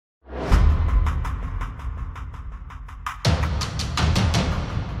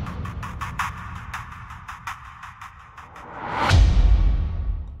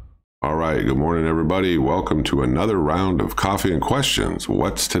right, good morning, everybody. Welcome to another round of Coffee and Questions.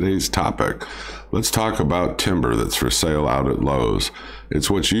 What's today's topic? Let's talk about timber that's for sale out at Lowe's. It's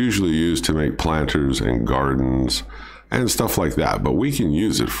what's usually used to make planters and gardens and stuff like that, but we can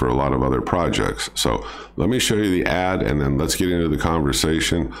use it for a lot of other projects. So let me show you the ad and then let's get into the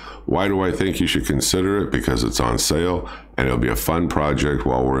conversation. Why do I think you should consider it? Because it's on sale and it'll be a fun project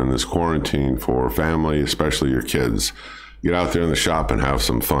while we're in this quarantine for family, especially your kids. Get out there in the shop and have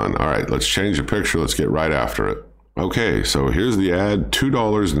some fun. All right, let's change the picture. Let's get right after it. Okay, so here's the ad,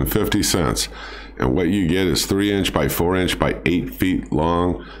 $2.50. And what you get is 3" by 4" by 8 feet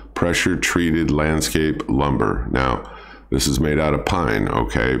long, pressure treated landscape lumber. Now, this is made out of pine,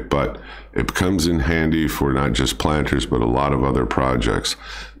 okay, but it comes in handy for not just planters, but a lot of other projects.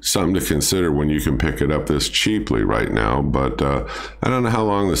 Something to consider when you can pick it up this cheaply right now, but I don't know how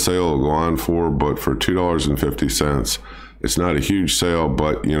long the sale will go on for, but for $2.50, it's not a huge sale,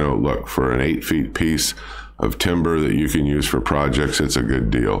 but you know, look, for an 8 feet piece of timber that you can use for projects, it's a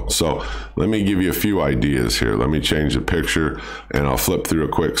good deal. So let me give you a few ideas here. Let me change the picture and I'll flip through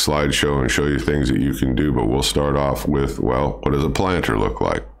a quick slideshow and show you things that you can do, but we'll start off with, well, what does a planter look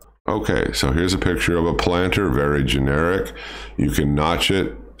like? Okay, so here's a picture of a planter, very generic. You can notch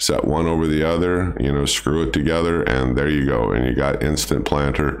it, set one over the other, you know, screw it together, and there you go. And you got instant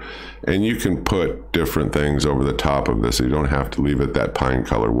planter. And you can put different things over the top of this. You don't have to leave it that pine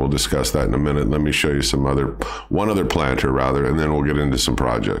color. We'll discuss that in a minute. Let me show you one other planter rather, and then we'll get into some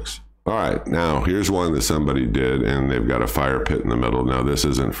projects. All right, now here's one that somebody did, and they've got a fire pit in the middle. Now this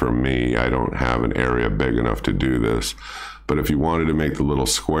isn't for me. I don't have an area big enough to do this. But if you wanted to make the little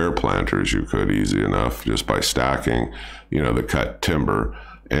square planters, you could easy enough just by stacking, you know, the cut timber.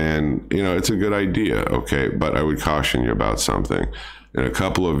 And, you know, it's a good idea, okay? But I would caution you about something. In a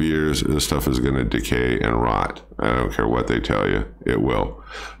couple of years, this stuff is going to decay and rot. I don't care what they tell you, it will.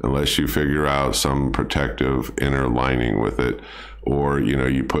 Unless you figure out some protective inner lining with it, or, you know,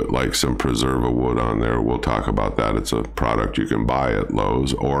 you put like some preserva wood on there. We'll talk about that. It's a product you can buy at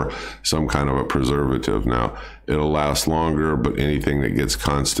Lowe's, or some kind of a preservative. Now, it'll last longer, but anything that gets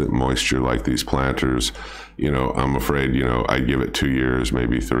constant moisture like these planters, you know, I'm afraid, you know, I give it 2 years,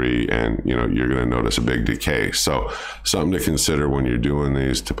 maybe 3, and, you know, you're going to notice a big decay. So something to consider when you're doing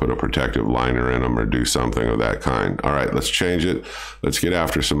these, to put a protective liner in them or do something of that kind. All right, let's change it. Let's get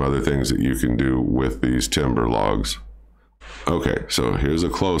after some other things that you can do with these timber logs. Okay, so here's a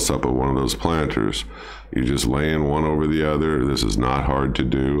close-up of one of those planters. You just lay in one over the other. This is not hard to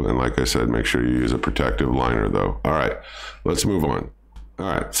do. And like I said, make sure you use a protective liner though. All right, let's move on. All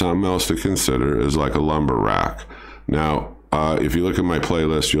right, something else to consider is like a lumber rack. Now, if you look at my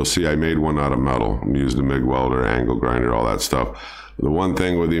playlist, you'll see I made one out of metal. I used a MIG welder, angle grinder, all that stuff. The one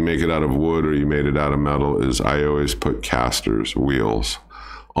thing, whether you make it out of wood or you made it out of metal, is I always put casters, wheels,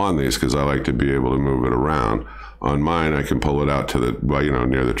 on these because I like to be able to move it around. On mine, I can pull it out to the, well, you know,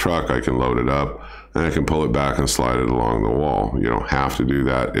 near the truck. I can load it up and I can pull it back and slide it along the wall. You don't have to do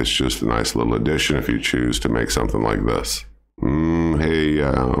that. It's just a nice little addition if you choose to make something like this. Hey,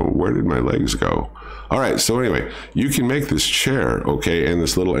 where did my legs go? All right, so anyway, you can make this chair, okay, and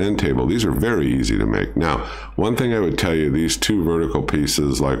this little end table. These are very easy to make. Now, one thing I would tell you, these two vertical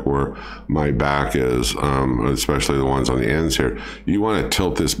pieces, like where my back is, especially the ones on the ends here, you want to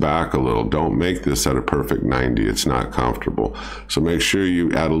tilt this back a little. Don't make this at a perfect 90. It's not comfortable. So make sure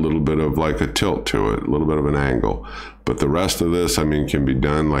you add a little bit of like a tilt to it, a little bit of an angle. But the rest of this, I mean, can be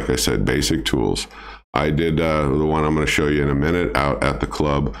done, like I said, basic tools. I did the one I'm going to show you in a minute out at the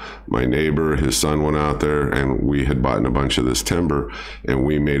club. My neighbor, his son went out there and we had bought a bunch of this timber and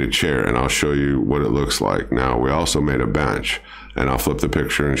we made a chair, and I'll show you what it looks like. Now, we also made a bench, and I'll flip the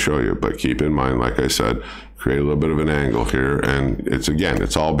picture and show you, but keep in mind, like I said, create a little bit of an angle here, and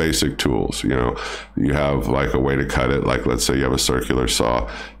it's all basic tools. You know, you have like a way to cut it, like let's say you have a circular saw,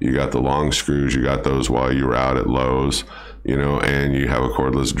 you got the long screws, you got those while you were out at Lowe's, you know, and you have a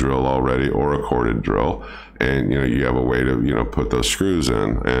cordless drill already or a corded drill, and you know, you have a way to, you know, put those screws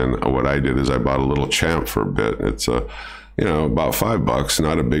in. And what I did is I bought a little chamfer bit. It's you know, about $5,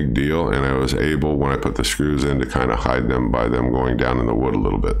 not a big deal, and I was able, when I put the screws in, to kind of hide them by them going down in the wood a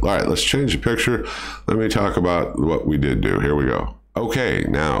little bit. All right, let's change the picture. Let me talk about what we did do. Here we go. Okay,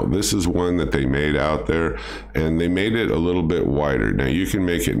 now this is one that they made out there, and they made it a little bit wider. Now you can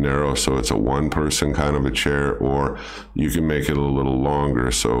make it narrow so it's a one-person kind of a chair, or you can make it a little longer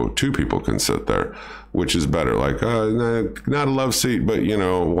so 2 people can sit there, which is better. Like not a love seat, but you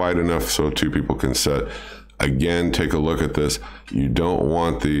know, wide enough so 2 people can sit. Again, take a look at this. You don't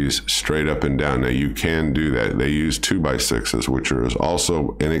want these straight up and down. Now you can do that. They use 2x6s, which are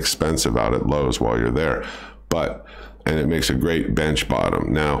also inexpensive out at Lowe's while you're there, and it makes a great bench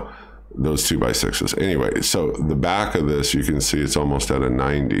bottom. Now, those 2x6s. Anyway, so the back of this, you can see it's almost at a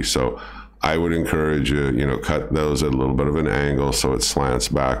 90. So I would encourage you, cut those at a little bit of an angle so it slants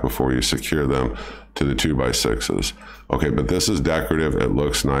back before you secure them to the 2x6s. Okay, but this is decorative. It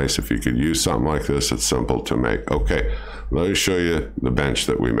looks nice. If you could use something like this, it's simple to make. Okay, let me show you the bench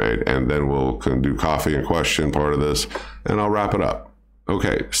that we made, and then we'll do coffee and question part of this, and I'll wrap it up.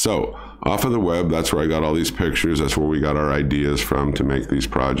 Okay, so off of the web, that's where I got all these pictures. That's where we got our ideas from to make these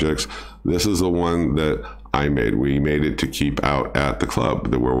projects. This is the one that I made. We made it to keep out at the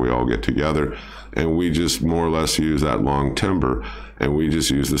club where we all get together. And we just more or less use that long timber, and we just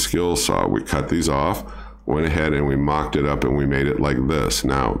use the skill saw. We cut these off, went ahead and we mocked it up, and we made it like this.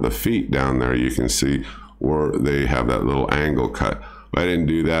 Now, the feet down there, you can see where they have that little angle cut. I didn't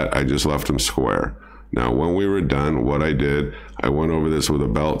do that. I just left them square. Now, when we were done, what I did, I went over this with a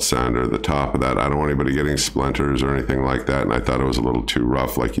belt sander, the top of that. I don't want anybody getting splinters or anything like that, and I thought it was a little too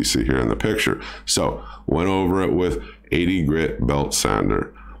rough like you see here in the picture. So, went over it with 80 grit belt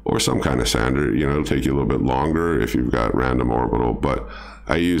sander, or some kind of sander. It'll take you a little bit longer if you've got random orbital, but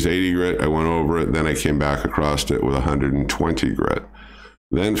I used 80 grit, I went over it, then I came back across it with 120 grit.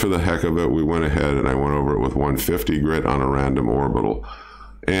 Then for the heck of it, we went ahead and I went over it with 150 grit on a random orbital.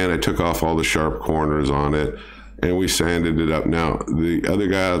 And I took off all the sharp corners on it, and we sanded it up. Now, the other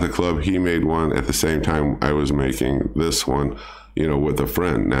guy out of the club, he made one at the same time I was making this one, with a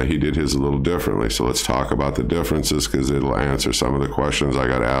friend. Now, he did his a little differently, so let's talk about the differences because it'll answer some of the questions I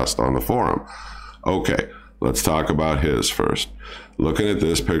got asked on the forum. Okay, let's talk about his first. Looking at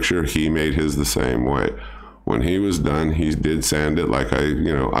this picture, he made his the same way. When he was done, he did sand it like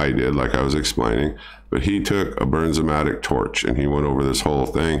I did, like I was explaining, but he took a Bernzomatic torch and he went over this whole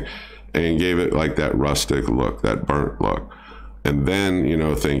thing and gave it like that rustic look, that burnt look. And then,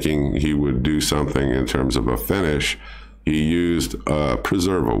 thinking he would do something in terms of a finish, he used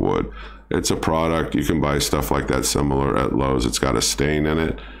preserva wood. It's a product, you can buy stuff like that similar at Lowe's. It's got a stain in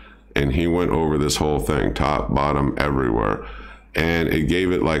it, and he went over this whole thing, top, bottom, everywhere. And it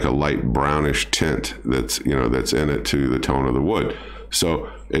gave it like a light brownish tint that's in it to the tone of the wood. So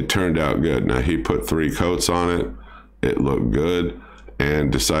it turned out good. Now, he put 3 coats on it. It looked good,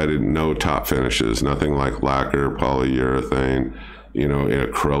 and decided no top finishes, nothing like lacquer, polyurethane,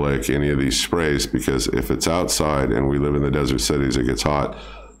 acrylic, any of these sprays, because if it's outside and we live in the desert cities, it gets hot,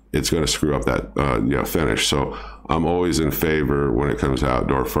 it's going to screw up that finish. So I'm always in favor when it comes to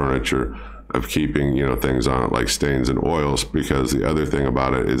outdoor furniture of keeping things on it like stains and oils, because the other thing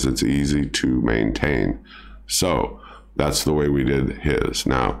about it is it's easy to maintain. So that's the way we did his.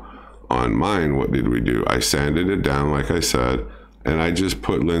 Now on mine, what did we do? I sanded it down like I said, and I just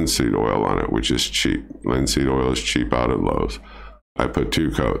put linseed oil on it, which is cheap. Linseed oil is cheap out at Lowe's. I put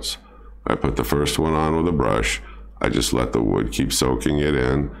 2 coats. I put the first one on with a brush. I just let the wood keep soaking it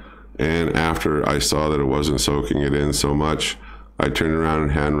in, and after I saw that it wasn't soaking it in so much, I turned around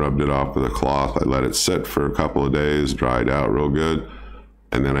and hand rubbed it off with a cloth. I let it sit for a couple of days, dried out real good,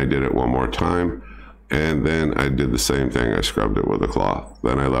 and then I did it one more time, and then I did the same thing. I scrubbed it with a cloth.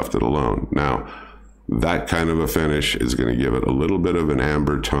 Then I left it alone. Now, that kind of a finish is going to give it a little bit of an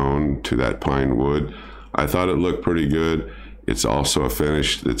amber tone to that pine wood. I thought it looked pretty good. It's also a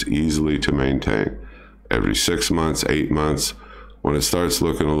finish that's easily to maintain. Every 6 months, 8 months, when it starts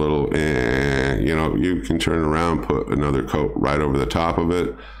looking a little, you can turn around, put another coat right over the top of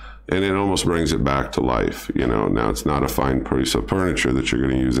it, and it almost brings it back to life. Now it's not a fine piece of furniture that you're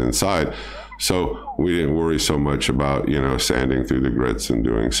going to use inside. So we didn't worry so much about, sanding through the grits and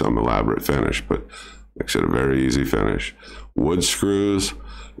doing some elaborate finish, but makes it a very easy finish. Wood screws,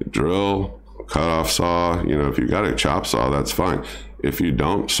 drill, cut off saw, if you got a chop saw, that's fine. If you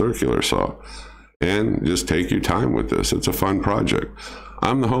don't, circular saw. And just take your time with this. It's a fun project.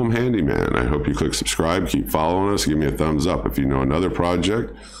 I'm the Home Handyman. I hope you click subscribe, keep following us, give me a thumbs up. If you know another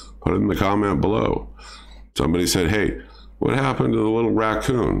project, put it in the comment below. Somebody said, hey, what happened to the little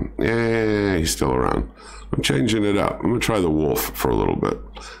raccoon? Yeah, he's still around. I'm changing it up. I'm going to try the wolf for a little bit.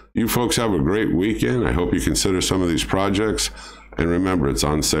 You folks have a great weekend. I hope you consider some of these projects. And remember, it's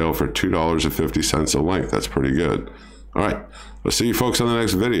on sale for $2.50 a length. That's pretty good. All right. We'll see you folks on the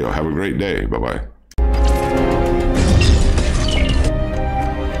next video. Have a great day. Bye-bye.